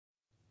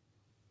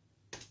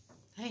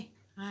Hey,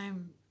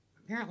 I'm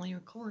apparently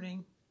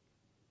recording.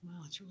 Wow,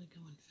 it's really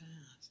going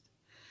fast.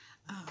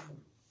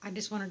 I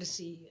just wanted to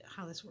see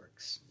how this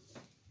works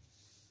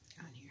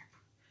on here.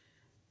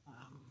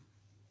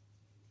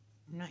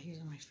 I'm not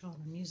using my phone.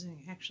 I'm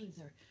using actually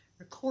the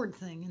record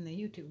thing in the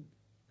YouTube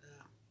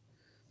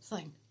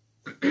thing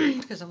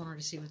because I wanted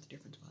to see what the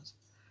difference was.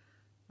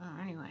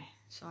 Anyway,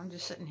 so I'm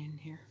just sitting in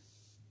here.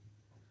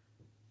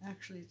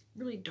 Actually, it's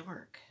really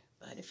dark,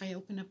 but if I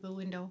open up a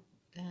window,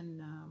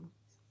 then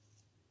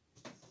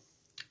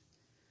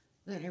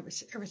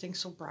everything's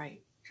so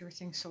bright.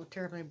 Everything's so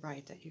terribly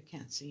bright that you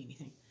can't see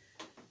anything.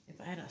 If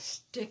I had a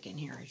stick in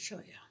here, I'd show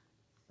you.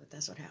 But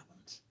that's what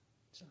happens.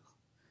 So,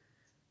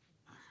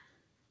 I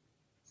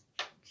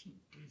can't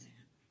do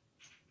that.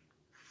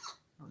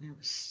 I don't have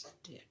a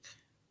stick.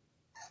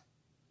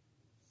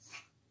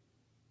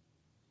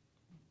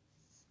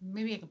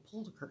 Maybe I can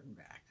pull the curtain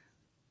back.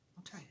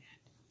 I'll try that.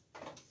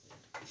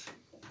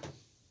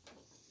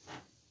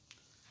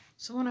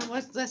 So when I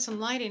let some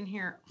light in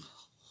here, I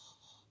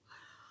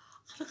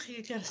look like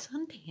I got a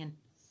suntan.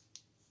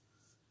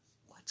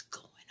 What's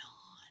going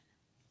on?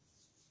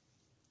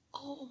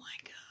 Oh my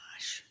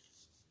gosh.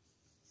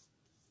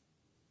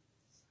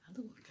 I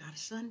look like I got a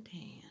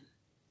suntan.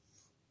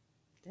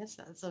 That's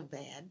not so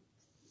bad.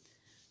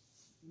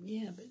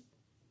 Yeah, but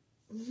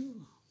I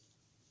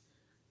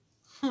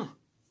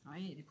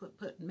need to quit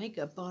putting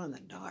makeup on in the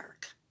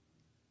dark.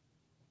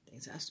 I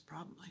think that's the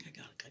problem. Like I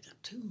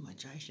got too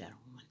much eyeshadow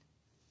on.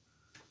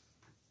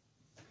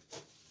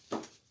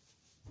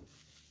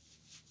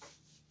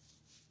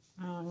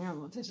 I don't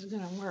know if this is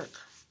going to work.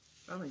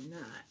 Probably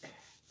not.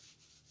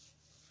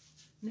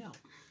 No.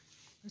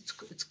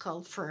 It's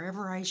called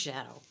Forever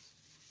Eyeshadow.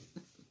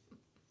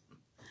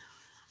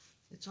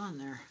 It's on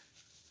there.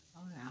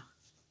 Oh, yeah.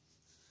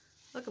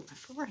 Look at my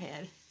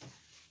forehead.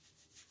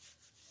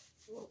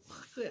 Oh,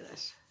 look at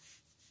this.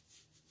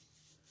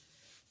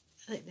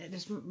 I think that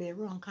just might be the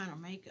wrong kind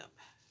of makeup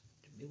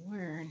to be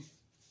wearing.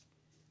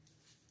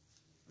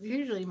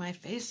 Usually my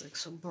face looks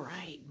so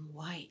bright and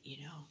white,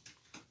 you know.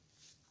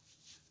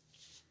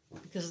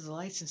 Because of the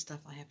lights and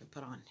stuff I have to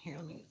put on. Here,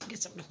 let me get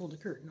something to hold the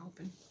curtain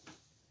open.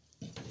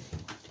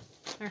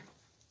 There.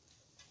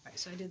 Alright,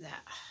 so I did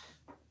that.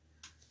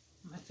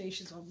 My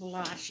face is all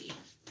blotchy.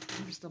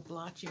 I'm just a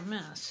blotchy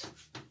mess.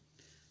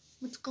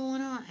 What's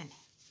going on?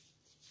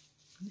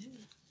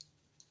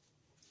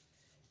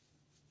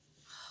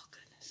 Oh,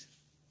 goodness.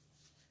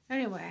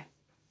 Anyway,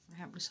 I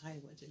haven't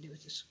decided what to do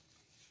with this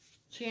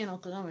channel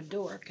because I'm a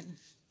dork and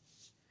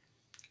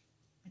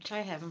I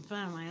try having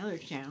fun on my other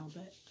channel,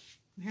 but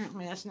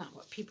apparently that's not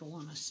what people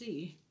want to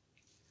see.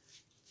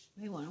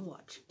 They want to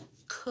watch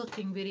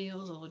cooking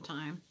videos all the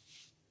time.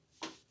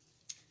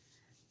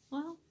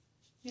 Well,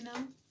 you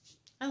know,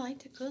 I like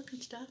to cook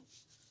and stuff.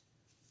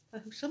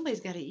 But somebody's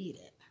got to eat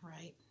it,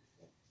 right?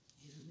 And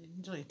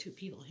there's only 2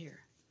 people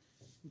here.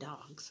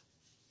 Dogs.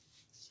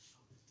 So,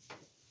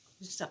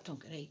 this stuff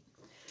don't get ate.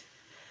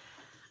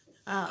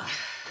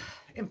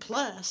 And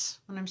plus,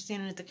 when I'm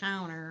standing at the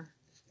counter,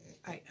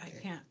 I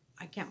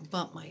can't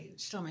bump my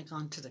stomach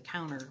onto the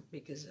counter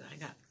because I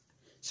got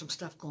some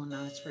stuff going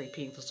on. It's very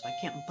painful, so I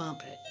can't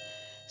bump it.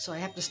 So I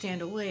have to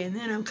stand away, and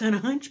then I'm kind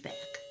of hunchback.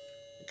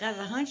 I got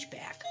a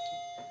hunchback,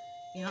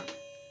 you know,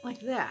 like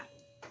that.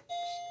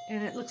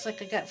 And it looks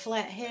like I got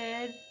flat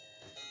head,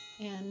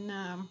 and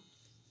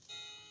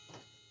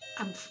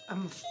I'm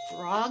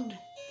frogged.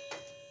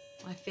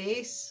 My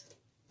face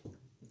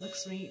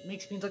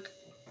makes me look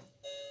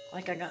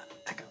like I got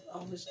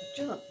all this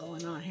junk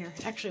going on here.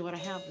 Actually, what I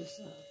have is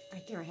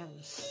right there. I have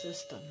a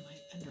cyst on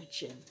my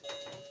chin,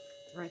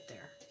 right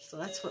there. So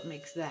that's what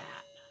makes that.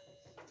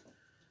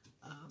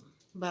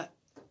 But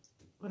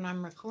when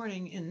I'm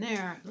recording in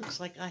there, it looks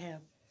like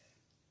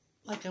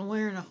I'm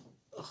wearing a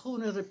whole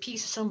nother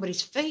piece of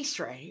somebody's face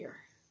right here,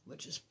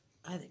 which is,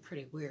 I think,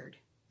 pretty weird.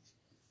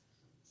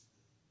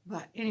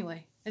 But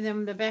anyway, and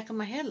then the back of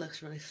my head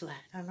looks really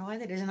flat. I don't know why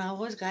that is, and I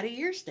always got a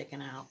ear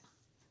sticking out.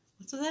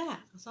 What's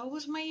that? It's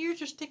always my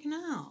ears are sticking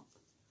out.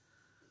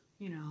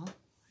 You know,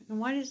 and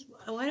why do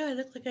I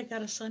look like I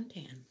got a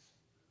suntan?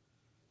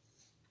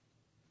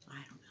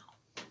 I don't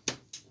know.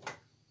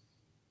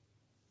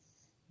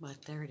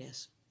 But there it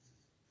is.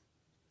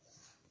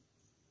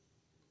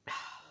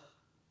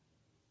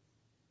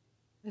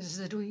 This is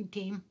the dweeb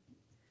team.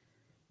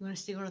 You want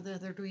to see one of the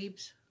other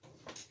dweebs?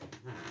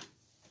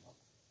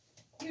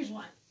 Here's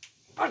one.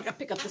 Oh, I gotta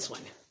pick up this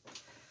one.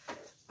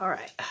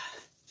 Alright.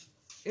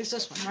 Here's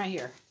this one right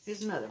here.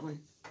 Here's another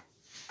one.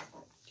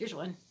 Here's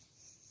one.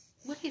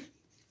 What do you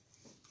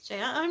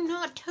say? I'm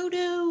not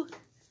Toto.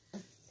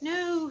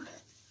 No,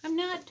 I'm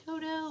not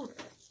Toto.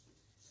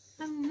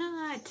 I'm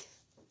not.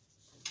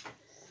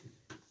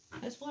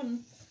 That's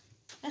one.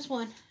 That's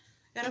one.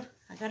 I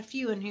got a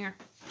few in here.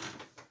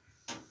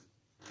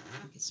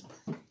 I'll get some.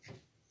 I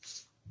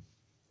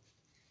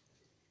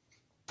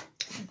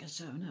got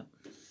 7 up.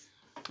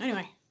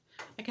 Anyway,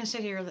 I can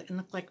sit here and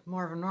look like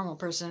more of a normal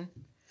person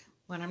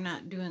when I'm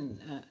not doing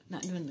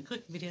the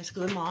cooking videos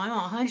because I'm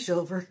all hunched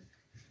over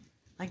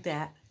like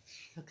that.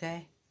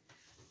 Okay,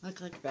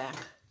 look like back.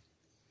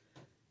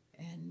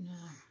 And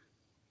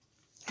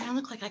I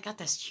look like I got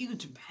this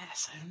huge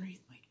mass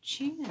underneath my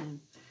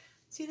chin.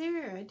 See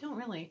there? I don't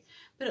really,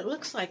 but it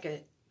looks like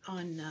it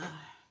on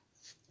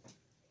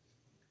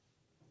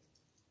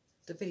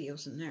the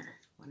videos in there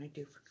when I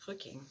do for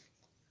cooking.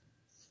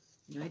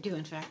 You know, I do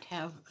in fact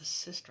have a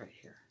cyst right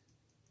here.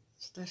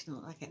 So there's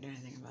no, I can't do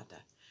anything about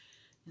that.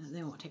 You know,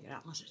 they won't take it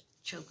out unless it's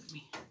choking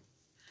me.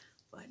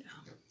 But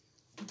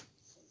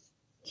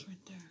it's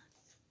right there.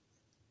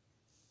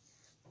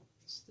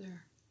 It's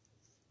there.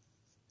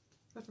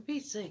 But for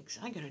Pete's sakes,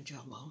 I got a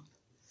jawbone.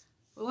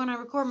 But when I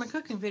record my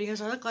cooking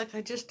videos, I look like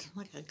I just,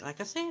 like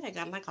I said, I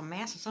got like a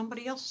mass of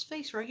somebody else's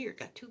face right here.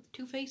 Got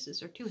two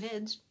faces or two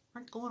heads.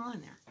 What's going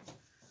on there?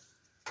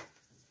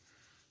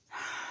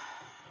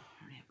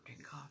 I don't have to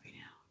drink coffee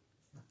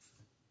now.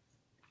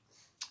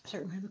 I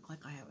certainly look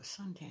like I have a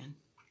suntan.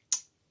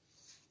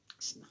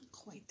 It's not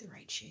quite the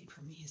right shade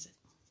for me, is it?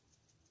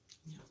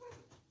 No.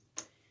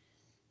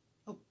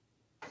 Oh,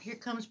 here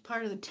comes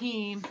part of the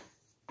team.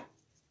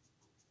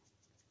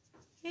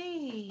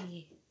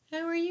 Hey,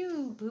 how are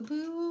you,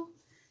 boo-boo?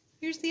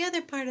 Here's the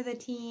other part of the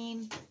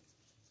team.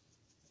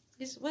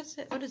 What's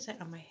that? What is that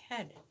on my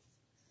head?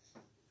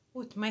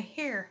 Oh, it's my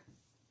hair.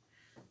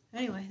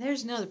 Anyway,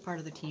 there's another part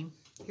of the team.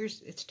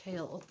 Here's its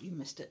tail. Oh, you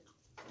missed it.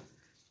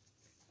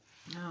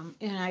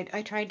 And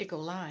I tried to go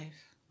live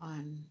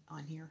on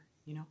here,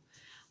 you know,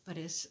 but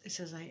it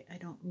says I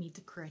don't meet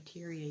the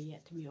criteria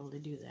yet to be able to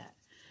do that.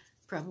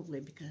 Probably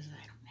because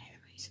I don't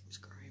have any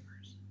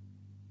subscribers.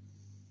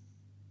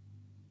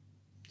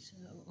 So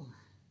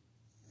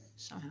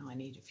somehow I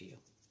need a few,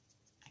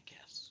 I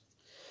guess.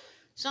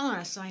 So I'm going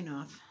to sign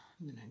off.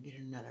 I'm going to get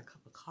another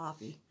cup of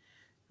coffee.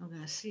 I'm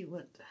going to see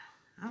what,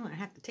 I'm going to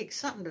have to take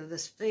something to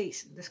this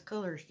face. This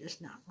color is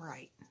just not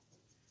right.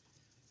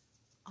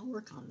 I'll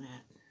work on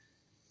that.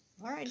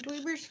 All right,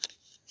 dweebers.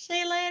 See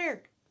you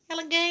later.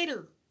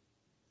 Alligator.